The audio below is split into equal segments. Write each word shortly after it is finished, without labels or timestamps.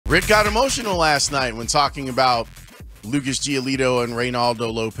Rick got emotional last night when talking about Lucas Giolito and Reynaldo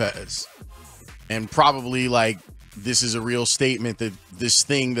Lopez. And probably like, this is a real statement that this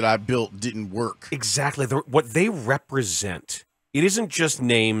thing that I built didn't work. Exactly. What they represent. It isn't just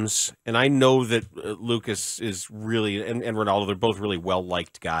names, and I know that Lucas is really, and Reynaldo, they're both really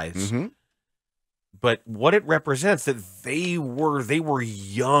well-liked guys. Mm-hmm. But what it represents, that they were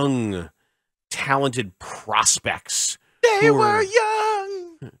young, talented prospects. They were young.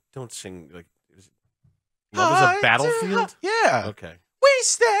 Don't sing like Love is a Battlefield? Yeah. Okay. We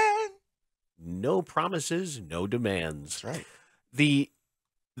stand. No promises, no demands. That's right.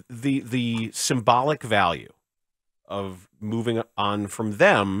 The symbolic value of moving on from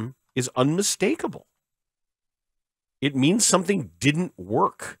them is unmistakable. It means something didn't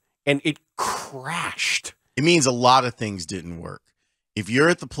work, and it crashed. It means a lot of things didn't work. If you're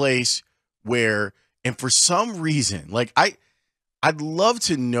at the place where, and for some reason, like I'd love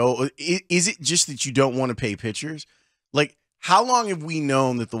to know, is it just that you don't want to pay pitchers? Like, how long have we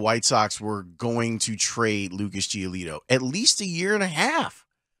known that the White Sox were going to trade Lucas Giolito? At least a year and a half.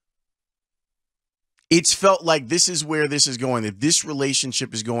 It's felt like this is where this is going, that this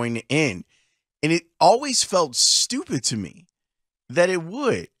relationship is going to end. And it always felt stupid to me that it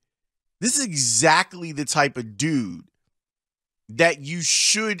would. This is exactly the type of dude that you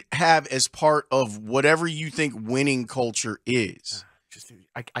should have as part of whatever you think winning culture is.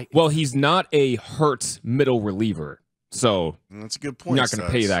 Well, he's not a hurt middle reliever, so that's a good point. You're not going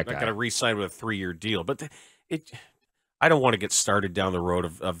to pay that guy. Not going to re-sign with a 3-year deal, but I don't want to get started down the road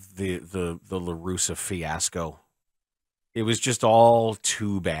of the La Russa fiasco. It was just all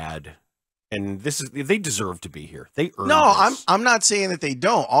too bad. And they deserve to be here. They earned this. I'm not saying that they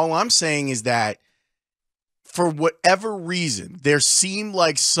don't. All I'm saying is that for whatever reason, there seemed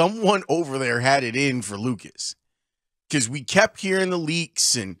like someone over there had it in for Lucas. Because we kept hearing the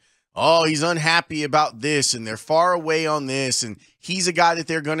leaks and, oh, he's unhappy about this and they're far away on this and he's a guy that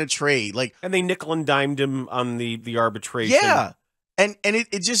they're going to trade. And they nickel and dimed him on the arbitration. Yeah. And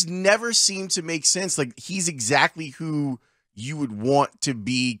it just never seemed to make sense. Like, he's exactly who you would want to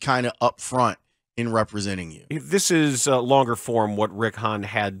be kind of up front in representing you. This is longer form what Rick Hahn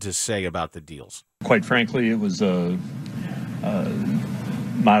had to say about the deals. Quite frankly, it was a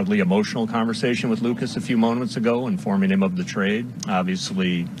mildly emotional conversation with Lucas a few moments ago, informing him of the trade.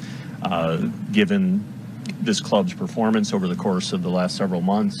 Obviously, given this club's performance over the course of the last several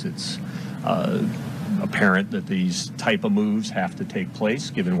months, it's apparent that these type of moves have to take place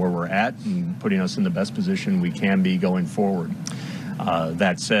given where we're at and putting us in the best position we can be going forward.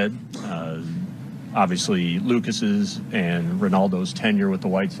 That said, obviously Lucas's and Reynaldo's tenure with the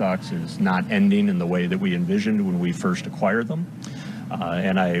White Sox is not ending in the way that we envisioned when we first acquired them.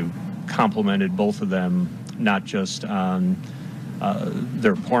 And I complimented both of them not just on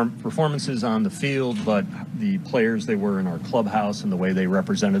their performances on the field, but the players they were in our clubhouse and the way they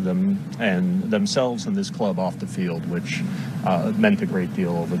represented them and themselves in this club off the field, which meant a great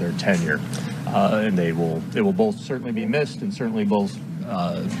deal over their tenure. And they will both certainly be missed, and certainly both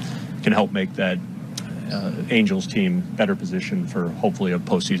can help make that Angels team better positioned for hopefully a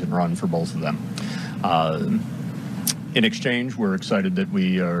postseason run for both of them. In exchange, we're excited that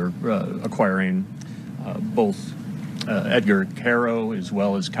we are acquiring both Edgar Quero as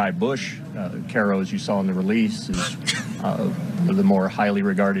well as Ky Bush. Quero, as you saw in the release, is one of the more highly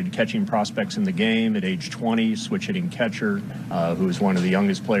regarded catching prospects in the game at age 20, switch hitting catcher, who is one of the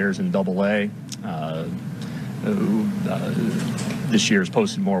youngest players in Double-A, who this year has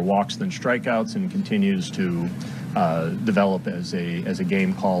posted more walks than strikeouts and continues to develop as a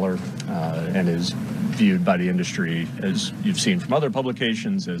game caller and is viewed by the industry, as you've seen from other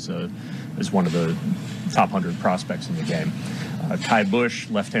publications, as one of the top 100 prospects in the game. Ky Bush,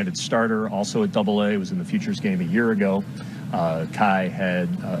 left-handed starter, also at Double-A, was in the Futures game a year ago. Ky had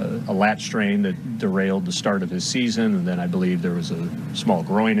a lat strain that derailed the start of his season, and then I believe there was a small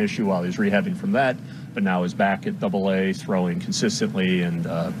groin issue while he was rehabbing from that, but now is back at Double-A, throwing consistently, and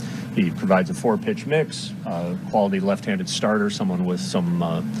he provides a 4-pitch mix, quality left-handed starter, someone with some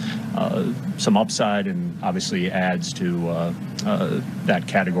upside, and obviously adds to that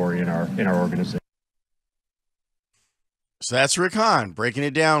category in our organization. So that's Rick Hahn breaking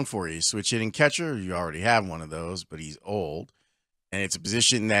it down for you. Switch hitting catcher, you already have one of those, but he's old. And it's a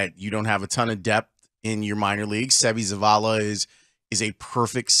position that you don't have a ton of depth in your minor leagues. Sebi Zavala is a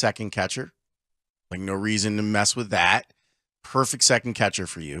perfect second catcher. Like, no reason to mess with that. Perfect second catcher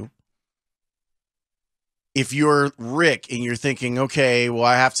for you. If you're Rick and you're thinking, okay, well,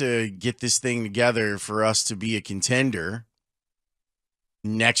 I have to get this thing together for us to be a contender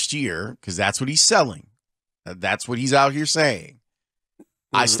next year, because that's what he's selling. That's what he's out here saying.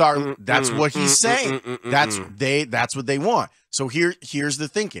 That's what he's saying. That's what they want. So here's the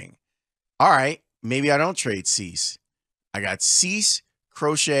thinking. All right, maybe I don't trade Cease. I got Cease,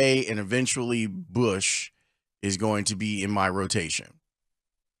 Crochet, and eventually Bush is going to be in my rotation.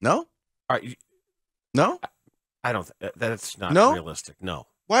 No? No? I don't. That's not realistic. No.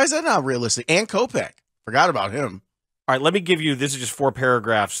 Why is that not realistic? And Kopech. Forgot about him. All right, let me give you. This is just 4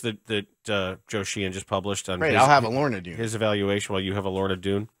 paragraphs that Joe Sheehan just published on. Great, I'll have a Lorna Doone. His evaluation while you have a Lorna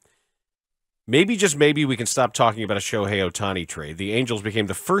Doone. Maybe, just maybe, we can stop talking about a Shohei Ohtani trade. The Angels became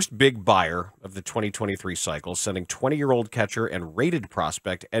the first big buyer of the 2023 cycle, sending 20-year-old catcher and rated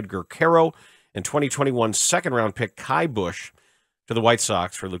prospect Edgar Quero and 2021 second-round pick Ky Bush to the White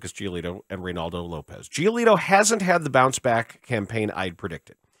Sox for Lucas Giolito and Reynaldo Lopez. Giolito hasn't had the bounce-back campaign I'd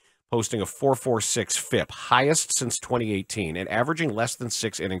predicted, posting a 4.46 FIP, highest since 2018, and averaging less than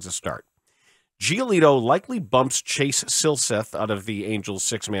 6 innings a start. Giolito likely bumps Chase Silseth out of the Angels'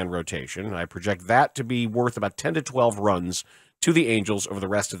 6-man rotation. I project that to be worth about 10 to 12 runs to the Angels over the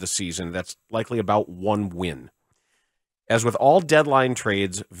rest of the season. That's likely about 1 win. As with all deadline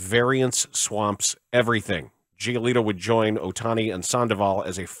trades, variance swamps everything. Giolito would join Ohtani and Sandoval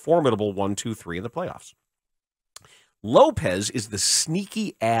as a formidable 1-2-3 in the playoffs. Lopez is the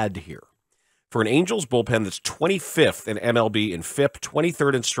sneaky add here for an Angels bullpen that's 25th in MLB in FIP,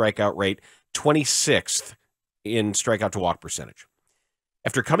 23rd in strikeout rate, 26th in strikeout to walk percentage.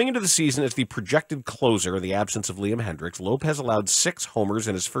 After coming into the season as the projected closer in the absence of Liam Hendricks, Lopez allowed 6 homers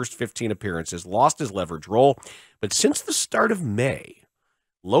in his first 15 appearances, lost his leverage role, but since the start of May,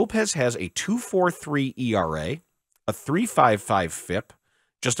 Lopez has a 2.43 ERA, a 3.55 FIP,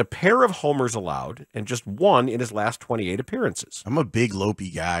 just a pair of homers allowed, and just 1 in his last 28 appearances. I'm a big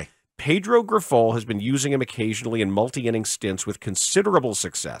Lopey guy. Pedro Grifol has been using him occasionally in multi-inning stints with considerable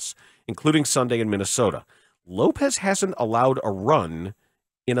success, including Sunday in Minnesota. Lopez hasn't allowed a run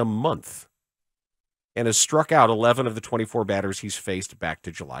in a month and has struck out 11 of the 24 batters he's faced back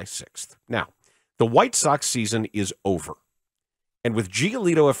to July 6th. Now, the White Sox season is over. And with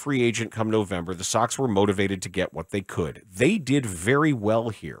Giolito a free agent come November, the Sox were motivated to get what they could. They did very well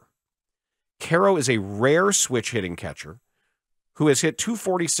here. Quero is a rare switch-hitting catcher who has hit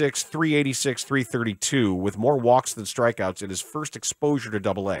 246, 386, 332 with more walks than strikeouts in his first exposure to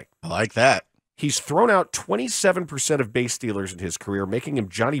Double-A. I like that. He's thrown out 27% of base stealers in his career, making him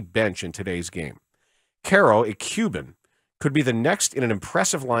Johnny Bench in today's game. Quero, a Cuban, could be the next in an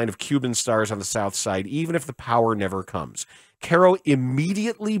impressive line of Cuban stars on the South Side, even if the power never comes. Quero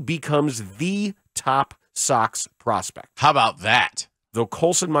immediately becomes the top Sox prospect. How about that? Though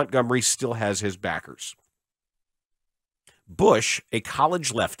Colson Montgomery still has his backers. Bush, a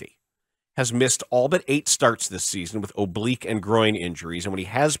college lefty, has missed all but 8 starts this season with oblique and groin injuries, and when he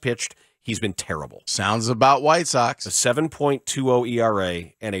has pitched, he's been terrible. Sounds about White Sox. A 7.20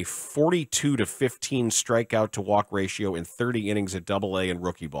 ERA and a 42 to 15 strikeout to walk ratio in 30 innings at Double-A and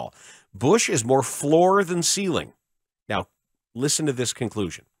rookie ball. Bush is more floor than ceiling. Now, listen to this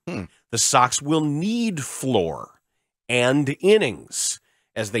conclusion. The Sox will need floor and innings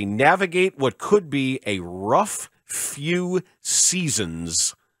as they navigate what could be a rough few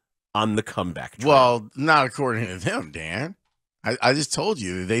seasons on the comeback trail. Well, not according to them, Dan. I just told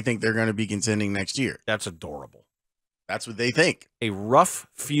you they think they're going to be contending next year. That's adorable. That's what they think. A rough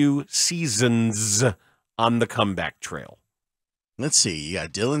few seasons on the comeback trail. Let's see. You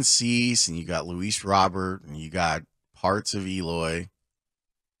got Dylan Cease, and you got Luis Robert, and you got parts of Eloy.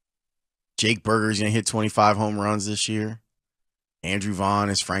 Jake Berger's going to hit 25 home runs this year. Andrew Vaughn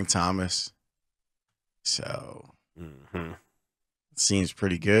is Frank Thomas. So, it seems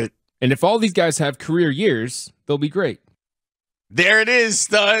pretty good. And if all these guys have career years, they'll be great. There it is,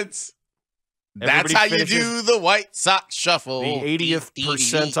 studs. That's how finishes you do the White Sox shuffle. The 80th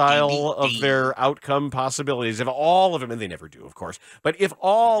percentile of their outcome possibilities. If all of them, and they never do, of course, but if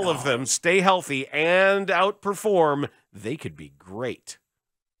all of them stay healthy and outperform, they could be great.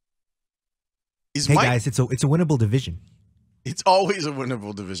 Guys, it's a winnable division. It's always a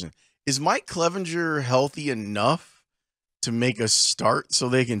winnable division. Is Mike Clevenger healthy enough to make a start so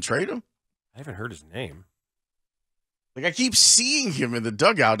they can trade him? I haven't heard his name. Like, I keep seeing him in the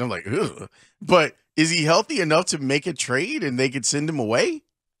dugout, and I'm like, ugh. But is he healthy enough to make a trade and they could send him away?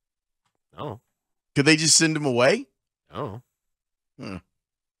 No. Could they just send him away? No.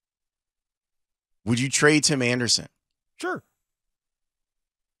 Would you trade Tim Anderson? Sure.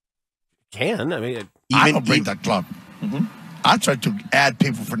 Can. I mean, I don't break that club. I try to add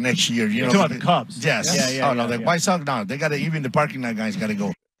people for next year. You know, talking about the Cubs. Yes. Yeah. The White Sox. No, they got to. Even the parking lot guys got to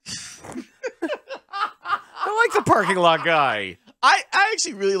go. I like the parking lot guy. I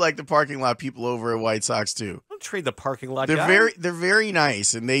actually really like the parking lot people over at White Sox too. don't trade the parking lot They're guy. they're very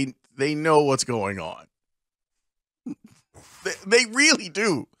nice, and they know what's going on. They really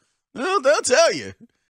do. They'll tell you.